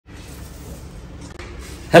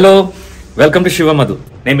Hello welcome to శివమధు.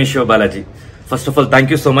 నేను మీ Shiva Balaji. First of all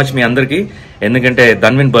thank you so much మీ అందరికి. ఎందుకంటే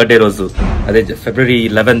Dhanvin birthday రోజు అదే February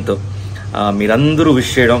 11th మీరందరూ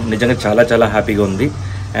విష్ చేయడం నిజంగా చాలా చాలా హ్యాపీగా ఉంది.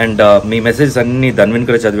 అండ్ మీ మెసేజ్ అన్ని ధన్విన్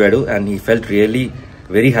కూడా చదివాడు and he felt really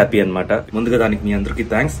very happy అనమాట. ముందుగా దానికి మీ అందరికీ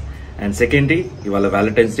థ్యాంక్స్. అండ్ సెకండ్లీ ఇవాళ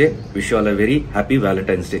Valentine's day. Wish all very happy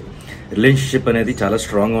Valentine's day. Relationship అనేది చాలా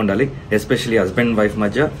స్ట్రాంగ్గా ఉండాలి. ఎస్పెషల్లీ హస్బెండ్ వైఫ్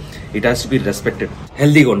మధ్య it has to be respected,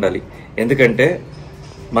 హెల్దీగా ఉండాలి. ఎందుకంటే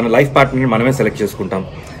మన లైఫ్ పార్ట్నర్ని మనమే సెలెక్ట్ చేసుకుంటాం.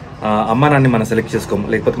 అమ్మా నాన్ని మనం సెలెక్ట్ చేసుకోము,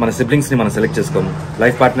 లేకపోతే మన సిబ్లింగ్స్ని మనం సెలెక్ట్ చేసుకోము.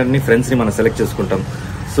 లైఫ్ పార్ట్నర్ని ఫ్రెండ్స్ని మనం సెలెక్ట్ చేసుకుంటాం.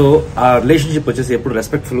 సో ఆ రిలేషన్షిప్ వచ్చేసి ఎప్పుడు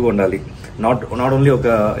రెస్పెక్ట్ఫుల్గా ఉండాలి. నాట్ ఓన్లీ ఒక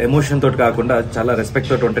ఎమోషన్ తోటి కాకుండా చాలా రెస్పెక్ట్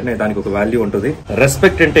తోటి ఉంటేనే దానికి ఒక వాల్యూ ఉంటుంది.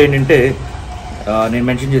 రెస్పెక్ట్ అంటే ఏంటంటే నేను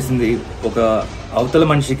మెన్షన్ చేసింది ఒక అవతల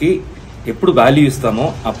మనిషికి ఎప్పుడు వాల్యూ ఇస్తామో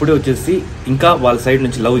అప్పుడే వచ్చేసి ఇంకా వాళ్ళ సైడ్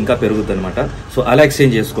నుంచి లవ్ ఇంకా పెరుగుతుంది అనమాట. సో అలా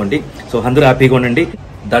ఎక్స్చేంజ్ చేసుకోండి. సో అందరూ హ్యాపీగా ఉండండి.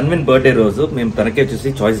 ధన్విన్ బర్త్డే రోజు మేము తనకే వచ్చేసి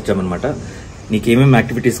చాయిస్ ఇచ్చామన్నమాట. నీకేమేమి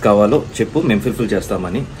యాక్టివిటీస్ కావాలో చెప్పు, మేము ఫుల్ఫిల్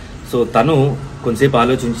చేస్తామని. సో తను కొంతసేపు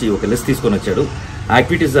ఆలోచించి ఒక లిస్ట్ తీసుకొని వచ్చాడు.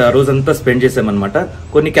 యాక్టివిటీస్ ఆ రోజంతా స్పెండ్ చేసామన్నమాట.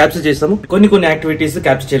 కొన్ని క్యాప్చర్ చేసాము, కొన్ని యాక్టివిటీస్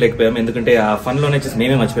క్యాప్చర్ చేయలేకపోయాము. ఎందుకంటే ఆ ఫన్ లోనే వచ్చేసి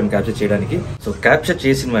మేమే మర్చిపోయాము క్యాప్చర్ చేయడానికి. సో క్యాప్చర్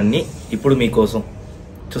చేసినవన్నీ ఇప్పుడు మీకోసం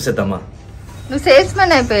చూసేద్దామా. నువ్వు సేల్స్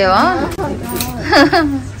మ్యాన్ అయిపోయావా?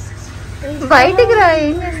 బయటికి రా.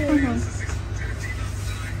 ఏం చేస్తున్నావు?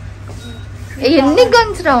 ఎన్ని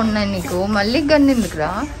గన్స్ రా ఉన్నాయి నీకు? మళ్ళీ గన్ ఎందుకురా?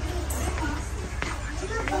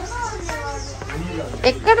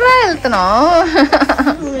 ఎక్కడరా వెళ్తున్నావు?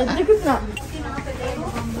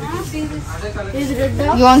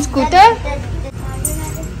 You want scooter?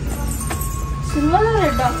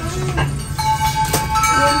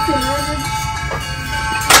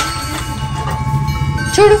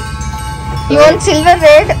 చూడు, you want silver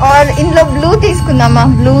red or ఇందులో బ్లూ తీసుకుందామా?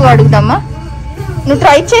 బ్లూ అడుగుదామా? నువ్వు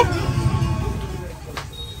ట్రై చే.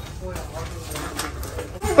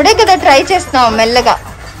 ఇప్పుడే కదా ట్రై చేస్తున్నావు, మెల్లగా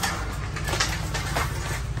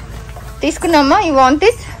తీసుకున్నామా? You want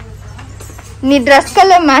it? నీ డ్రెస్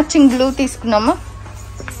కలర్ మ్యాచింగ్ బ్లూ తీసుకున్నామా?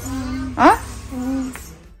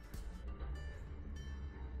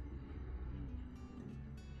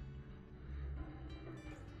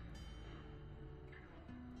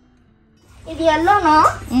 ఇది ఎల్లోనా?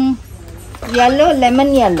 Yellow,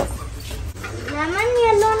 lemon yellow. లెమన్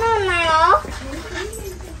ఎల్లోనే ఉన్నాయా?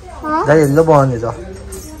 ఎల్లో బాగుంది.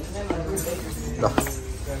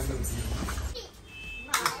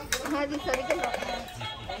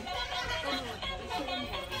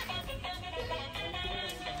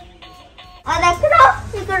 అది ఎక్కడ?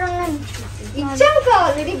 ఇక్కడ ఉన్నాయి. ఇచ్చాక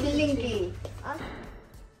ఆల్రెడీ బిల్లింగ్ కి.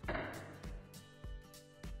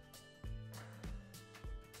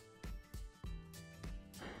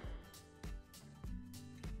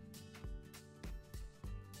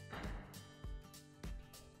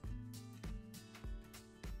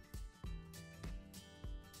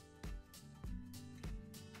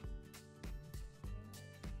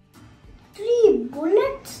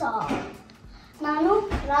 బుల్లెట్స్ నాను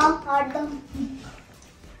రా ఆడదాం.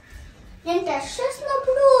 నేను టెస్ట్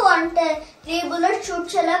చేసినప్పుడు అంటే 3 బుల్లెట్స్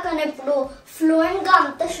షూట్ చేయలే, కానీ ఇప్పుడు ఫ్లూయెంట్ గా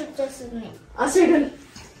అంతా షూట్ చేస్తుంది. అసలు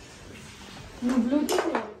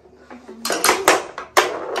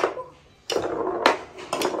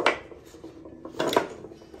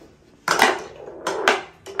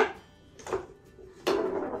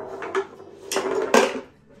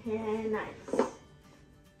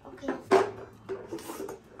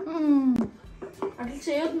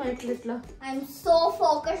I'm so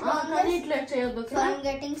focused on this. So I'm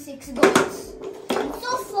getting 6 goals. I'm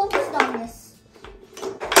so focused on this.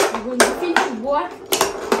 I'm going to finish what?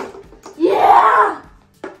 Yeah!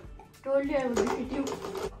 Told you I would defeat you.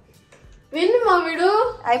 Win, Mamidu.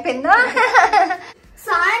 అయిపోయిందా?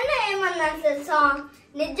 సాయన ఏమన్నా తెలుసా,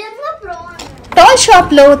 నిజంగా ప్రో. టాయ్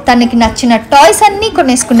షాప్ లో తనకి నచ్చిన toys అన్ని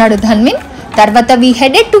కొనేసుకున్నాడు ధన్విన్. తర్వాత వి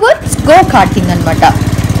headed towards go karting అనమాట.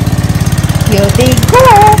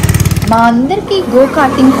 మా అందరికి గో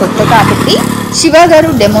కార్టింగ్ కొత్త కాబట్టి శివ గారు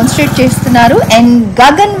డెమోన్స్ట్రేట్ చేస్తున్నారు and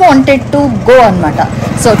Gagan wanted to go అనమాట.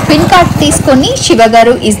 సో ట్విన్ కార్ట్ తీసుకొని శివ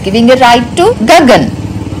గారు is giving a ride to Gagan.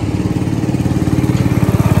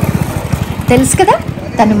 తెలుసు కదా,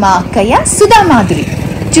 తను మా అక్కయ్య SivaMadhu.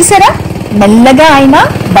 చూసారా, మెల్లగా అయినా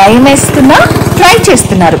భయం వేస్తున్నా ట్రై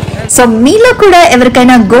చేస్తున్నారు. సో మీలో కూడా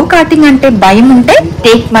ఎవరికైనా గో కార్టింగ్ అంటే భయం ఉంటే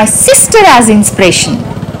take my sister as inspiration.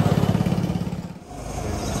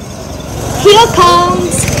 Here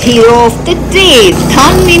comes hero of the day,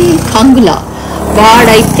 Dhanvin He.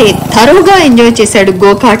 వాడైతే థరోగా ఎంజాయ్ చేశాడు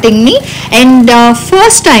గో కార్టింగ్ ని. And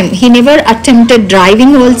first time he never attempted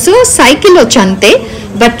driving also. Cycle వచ్చి అంతే,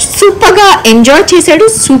 బట్ సూపర్ గా ఎంజాయ్ చేశాడు,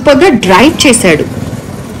 సూపర్ గా డ్రైవ్ చేశాడు.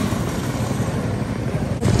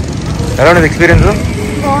 ఎలా ఉండదు ఎక్స్పీరియన్స్?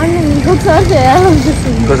 ఇంకొకసారి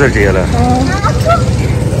చేయాలనిపిస్తుంది. ఇంకోసారి చేయాలా?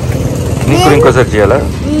 ఇంకోసారి చేయాలా?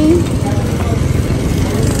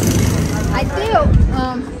 అయితే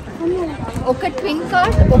ఒక ట్విన్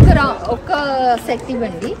కార్డ్ ఒక సెట్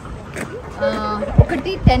ఇవ్వండి.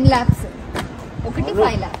 ఒకటి 10 laps, ఒకటి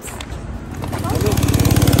 5 laps.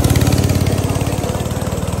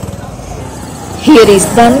 Here is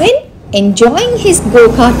Dhanvin enjoying his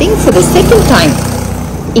go-karting for the second time.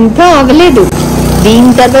 ఇంకా అవలేదు,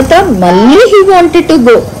 దీని తర్వాత మళ్ళీ he wanted to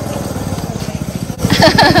go.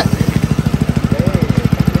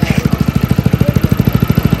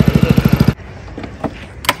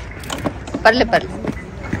 పర్లే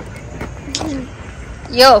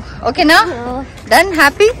యో ఓకేనా? Done?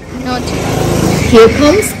 Happy? Here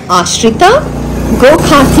comes Ashrita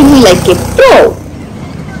go-karting like a pro.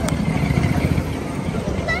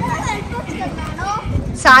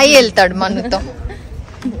 Sai వెళ్తాడు మనుతో.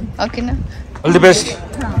 ఓకేనా? All the best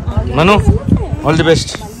Manu, all the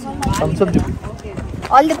best.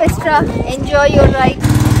 All the best రా, ఎంజాయ్ యువర్ రైడ్.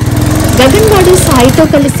 గగన్ గాడు సాయితో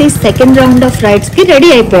కలిసి సెకండ్ రౌండ్ ఆఫ్ రైడ్స్ కి రెడీ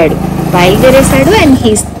అయిపోయాడు, బయలుదేరేశాడు. And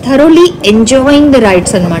he's thoroughly enjoying the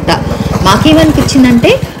rides అనమాట.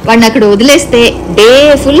 మాకేమనిపించిందంటే వాడిని అక్కడ వదిలేస్తే డే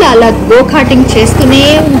ఫుల్ అలా గో కార్టింగ్ చేస్తూనే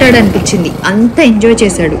ఉంటాడు అనిపించింది, అంత ఎంజాయ్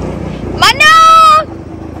చేశాడు.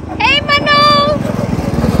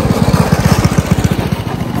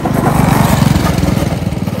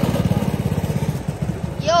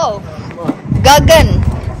 గగన్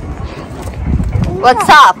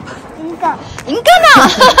వాట్సాప్? ఇంకానా?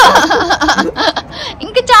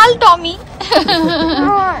 ఇంకా చాలు టామీ,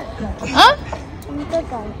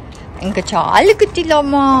 ఇంకా చాలు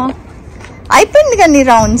కుట్టిలోమ్మా. అయిపోయింది కానీ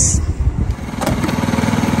రౌండ్స్.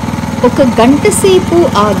 ఒక గంట సేపు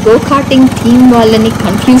ఆ గో కార్టింగ్ టీమ్ వాళ్ళని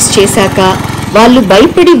కన్ఫ్యూజ్ చేశాక వాళ్ళు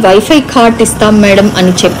భయపడి వైఫై కార్ట్ ఇస్తాం మేడం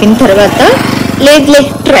అని చెప్పిన తర్వాత లేదులే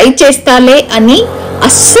ట్రై చేస్తాలే అని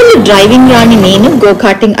అస్సలు డ్రైవింగ్ రాని నేను గో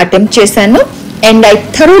కార్టింగ్ అటెంప్ట్ చేశాను. And I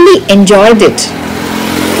thoroughly enjoyed it.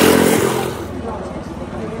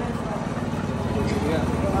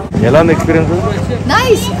 ఎలా ఉంది ఎక్స్పీరియన్స్?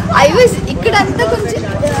 నైస్. ఐ వాజ్ ఇక్కడంతా కొంచెం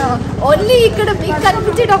ఓన్లీ ఇక్కడ మీకు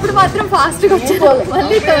కనిపించేటప్పుడు మాత్రం ఫాస్ట్ గా వచ్చాను,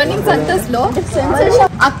 మళ్ళీ టర్నింగ్స్ అంతా స్లో.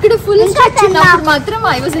 అక్కడ ఫుల్ స్ట్రెచ్ ఉన్నప్పుడు మాత్రం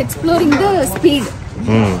I was exploring the speed,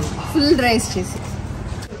 full rice చేసి.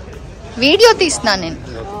 వీడియో తీస్తున్నా నేను.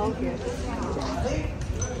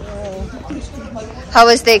 How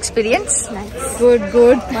was the experience?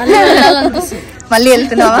 Good. మళ్ళీ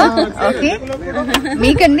వెళ్తున్నావా? ఓకే.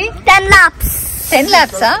 మీకండి? 10 laps. 10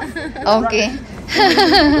 laps? ఓకే.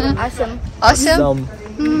 Awesome.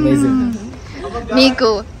 మీకు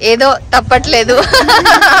ఏదో తప్పట్లేదు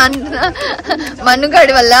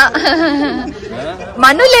మనుగాడి వల్ల.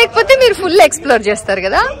 మను లేకపోతే మీరు ఫుల్ ఎక్స్ప్లోర్ చేస్తారు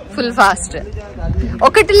కదా, ఫుల్ ఫాస్ట్.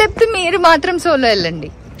 ఒకటి లేకపోతే మీరు మాత్రం సోలో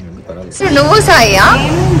వెళ్ళండి. నువ్వు సాయా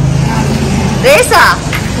రేసా?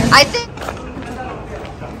 అయితే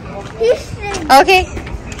ఓకే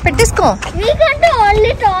పెట్టేసుకో. నీకంటే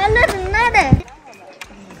ఓన్లీ టాలర్ ఉన్నాడే.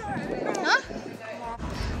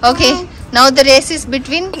 Okay, now the race is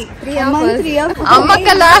between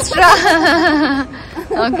అమ్మక్క last రా.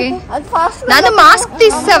 ఓకే, నన్ను మాస్క్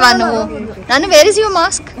తీస్తావా నువ్వు? నన్ను వేర్ ఇస్ యువర్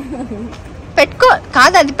మాస్క్? పెట్టుకో.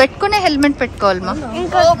 కాదు, అది పెట్టుకునే హెల్మెట్ పెట్టుకోవాలమ్మా.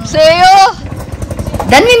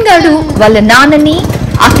 ధన్విన్ గారు వాళ్ళ నాన్నని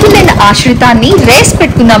అఖిల్ అండ్ ఆశ్రితాన్ని రేస్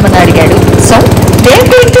పెట్టుకుందామని అడిగాడు. So they are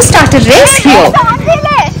going to start a race here.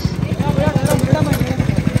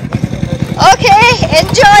 Okay,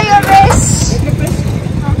 enjoy your race.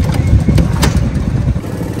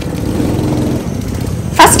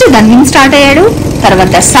 First Dhanvin start అయ్యాడు,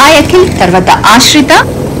 తర్వాత సాయి అఖిల్, తర్వాత ఆశ్రిత.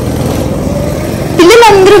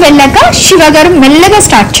 పిల్లలందరూ వెళ్ళాక శివ గారు మెల్లగా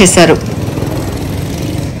స్టార్ట్ చేశారు.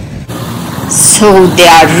 So they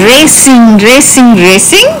are racing.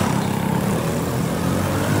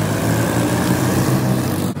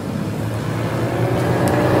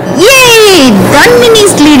 Dhanvin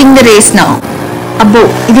is leading the race now. అబ్బో,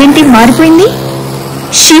 ఇదేంటి మారిపోయింది?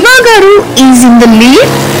 శివ గారు is in the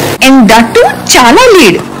lead and that to చాలా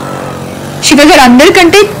లీడ్. శివ గారు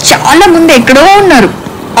అందరికంటే చాలా ముందు ఎక్కడో ఉన్నారు,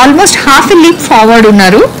 almost half a league forward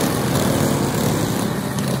ఉన్నారు.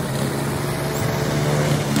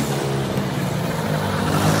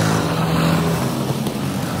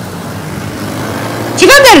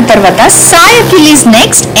 శివ గారి తర్వాత Sai Akhil is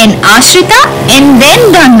next and ఆశ్రిత and then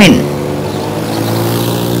Dhanvin.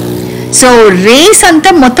 So race అంతా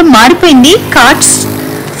మొత్తం మారిపోయింది. కార్డ్స్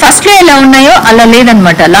ఫస్ట్ లో ఎలా ఉన్నాయో అలా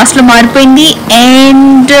లేదనమాట, లాస్ట్ లో మారిపోయింది.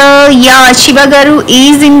 అండ్ యా, శివ గారు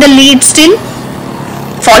is in the lead still,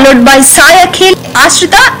 followed by Sai Akhil,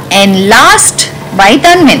 ఆశ్రిత and last by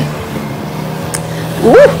Dhanvin.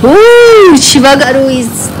 Shiva Garu is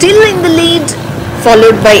still in the lead,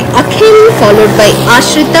 followed by Akhil, followed by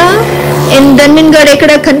Ashrita, and Dhanvin garu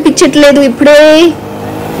ekkada kanipinchatledu ippude.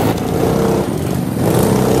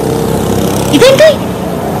 Identi?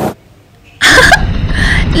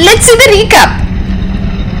 Let's see the recap.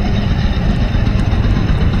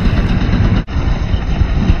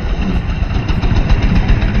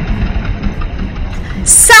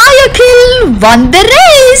 Sai Akhil won the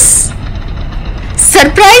race.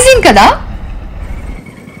 Surprising kada?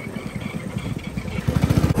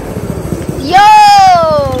 Yo!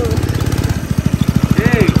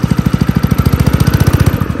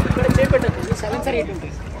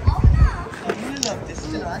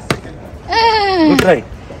 Good try.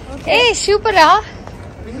 Hey, super ah.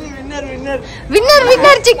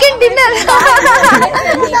 Winner chicken dinner.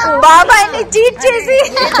 బాబాయ్ని cheat చేసి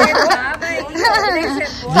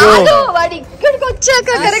కాదు వాడు ఇక్కడికి వచ్చాక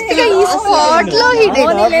correct గా ఈ spot లో hit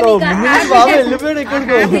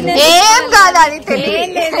ఏం కాదు అది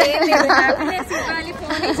తెలియదు.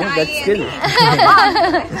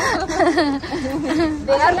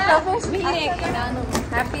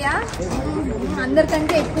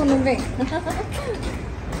 అందరికంటే ఎక్కువ నువ్వే.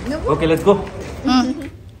 Okay let's go.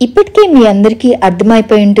 ఇప్పటికే మీ అందరికీ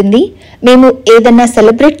అర్థమైపోయి ఉంటుంది, మేము ఏదన్నా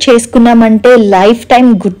సెలబ్రేట్ చేసుకున్నామంటే లైఫ్ టైం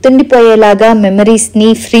గుర్తుండిపోయేలాగా మెమరీస్ని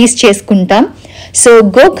ఫ్రీజ్ చేసుకుంటాం. సో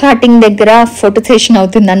గో కార్టింగ్ దగ్గర ఫోటో సెషన్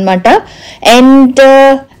అవుతుందన్నమాట. అండ్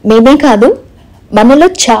మేమే కాదు, మనలో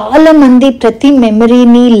చాలా మంది ప్రతి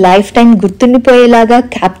మెమరీని లైఫ్ టైం గుర్తుండిపోయేలాగా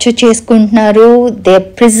క్యాప్చర్ చేసుకుంటున్నారు. They are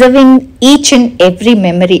preserving each and every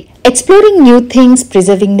memory, exploring new things,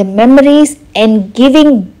 preserving the memories and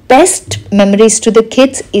giving best memories to the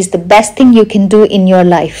kids is the best thing you can do in your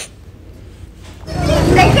life.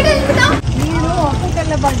 మీరు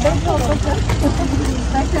ఒక్కొక్కళ్ళ బర్త్డేకి ఒక్కొక్క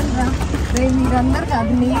special రా. మీరందరు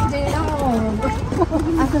కాదు, మీరు చేయడం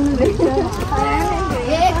అసలు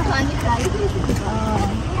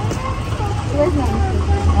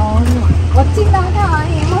అవును. వచ్చిందాకా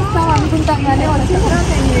ఏమొస్తాం అనుకుంటాం కానీ వచ్చిన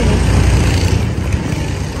తర్వాత ఏం లేదు.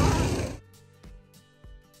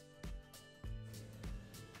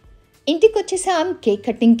 ఇంటికి వచ్చేసాం, కేక్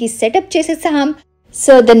కటింగ్ కి సెటప్ చేసేసాం.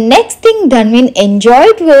 So the next thing Dhanvin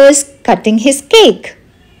enjoyed was cutting his cake.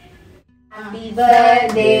 Happy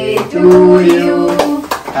birthday to you.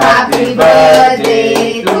 Happy birthday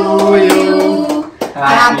to you.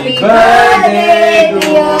 Happy birthday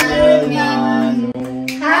dear Dhanvin.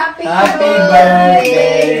 Happy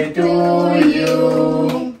birthday to you.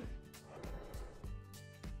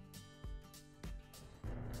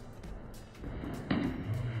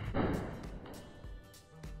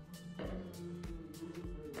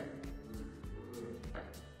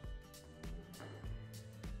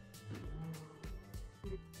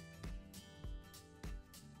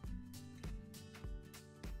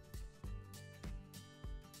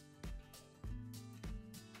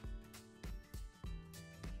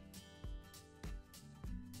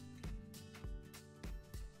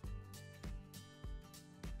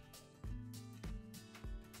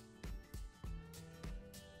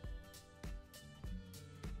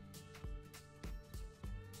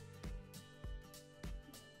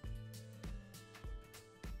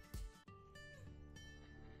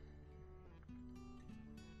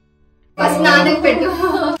 First నాన్నకి పెట్టు.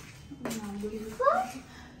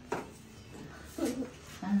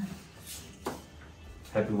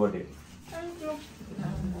 Happy birthday.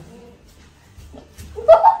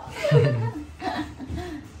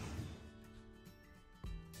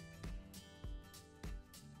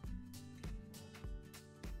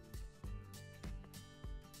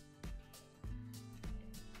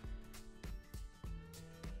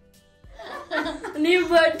 నీ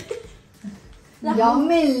birthday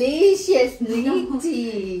Yummy-licious, Richi.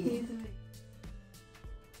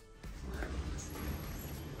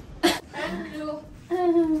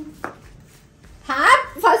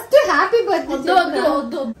 First happy birthday.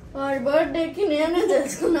 వద్దు వాడి బర్త్డేకి నేనే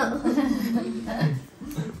తెలుసుకున్నా.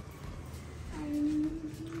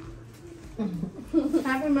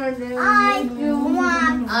 Happy birthday.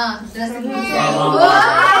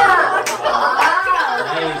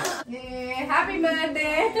 Happy birthday.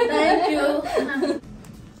 Thank you.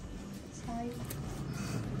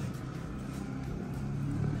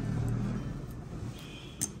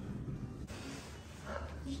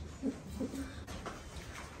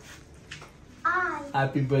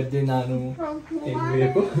 Happy birthday నాను.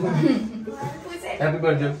 Happy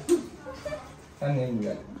birthday.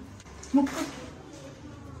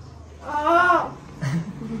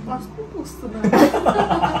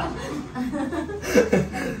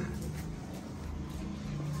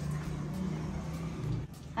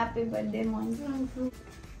 Happy birthday Manju.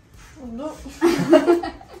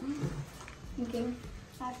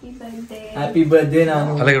 Happy birthday. Happy birthday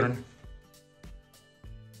నాను. అలాగే ఉండండి.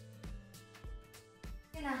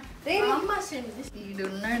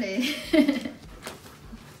 ఈడున్నాడే.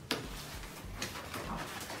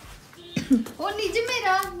 ఓ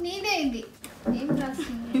నిజమేరా, నీదే ఇది. ఏం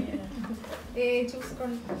రాసింది?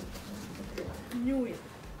 చూసుకోండి. New year.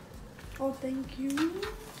 Oh thank you.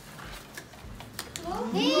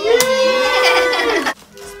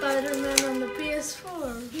 Spider-Man on the PS4.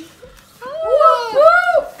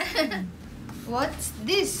 What's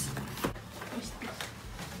this?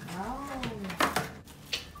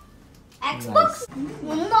 Xbox.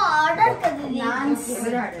 Mumma order kadi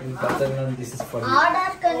This is for order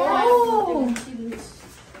kadi.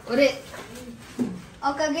 Ore,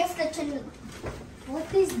 Oka gift ochindi. what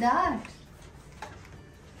is that?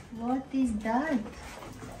 What is that?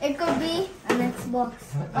 It could be an Xbox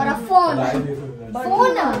or a phone.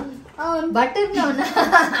 Phone? Butter naan.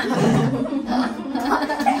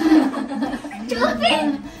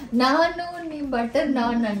 Nanu ni butter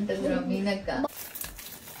naan antadra Meenaka.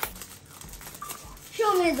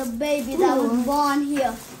 Show me the baby that was born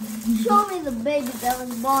here. Show me the baby that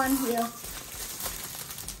was born here.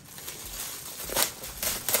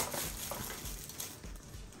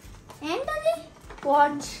 Entadi?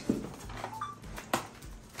 Watch.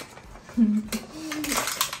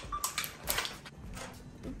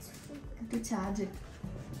 To charge it.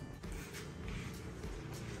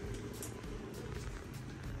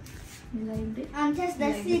 You liked it? On test the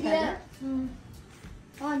Like the cereal. colour?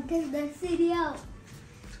 On test the cereal.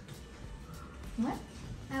 What?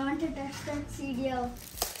 I want to test that cereal.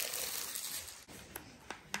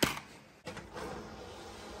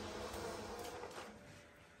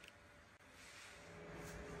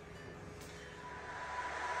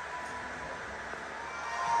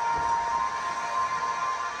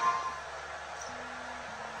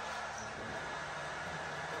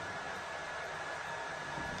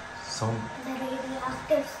 Sound. The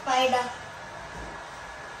radioactive spider.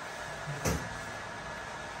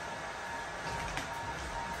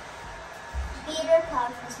 Peter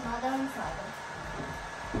called his mother and father.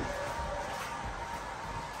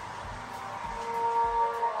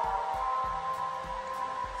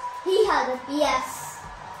 He had a PS.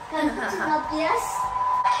 Can you put a PS?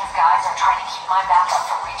 His guys are trying to keep my backup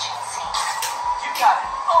from reaching the scene. You got it.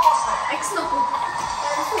 Almost there. X no.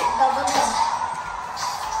 That's it, double jump.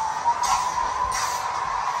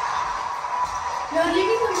 You're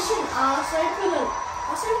leaving the machine. Side puller.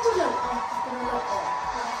 Side puller.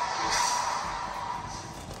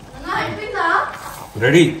 Nana,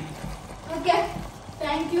 Ready? okay.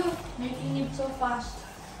 Thank you making it so fast.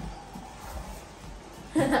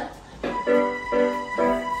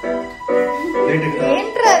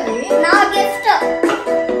 ఏంట్రా అది? నా gift.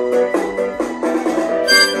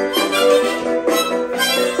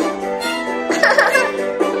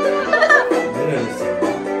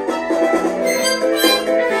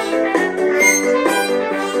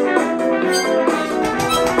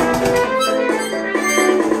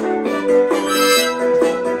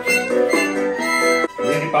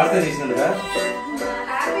 Pasta చేసినందుకా?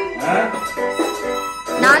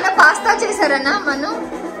 నాన్న pasta చేశారన్నా మను?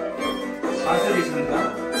 Pasta చేసినందుకా?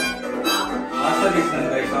 Pasta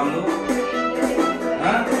చేసినందుకా ఈ song?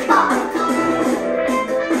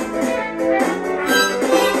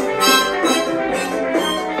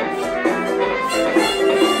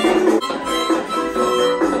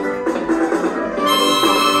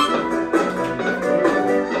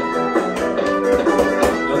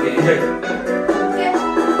 Okay, enjoy.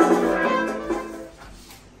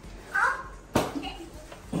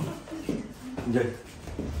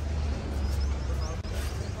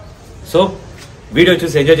 So video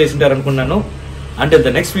చూసి enjoy చేసింటారు అనుకున్నాను. Until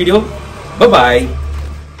the next video, bye.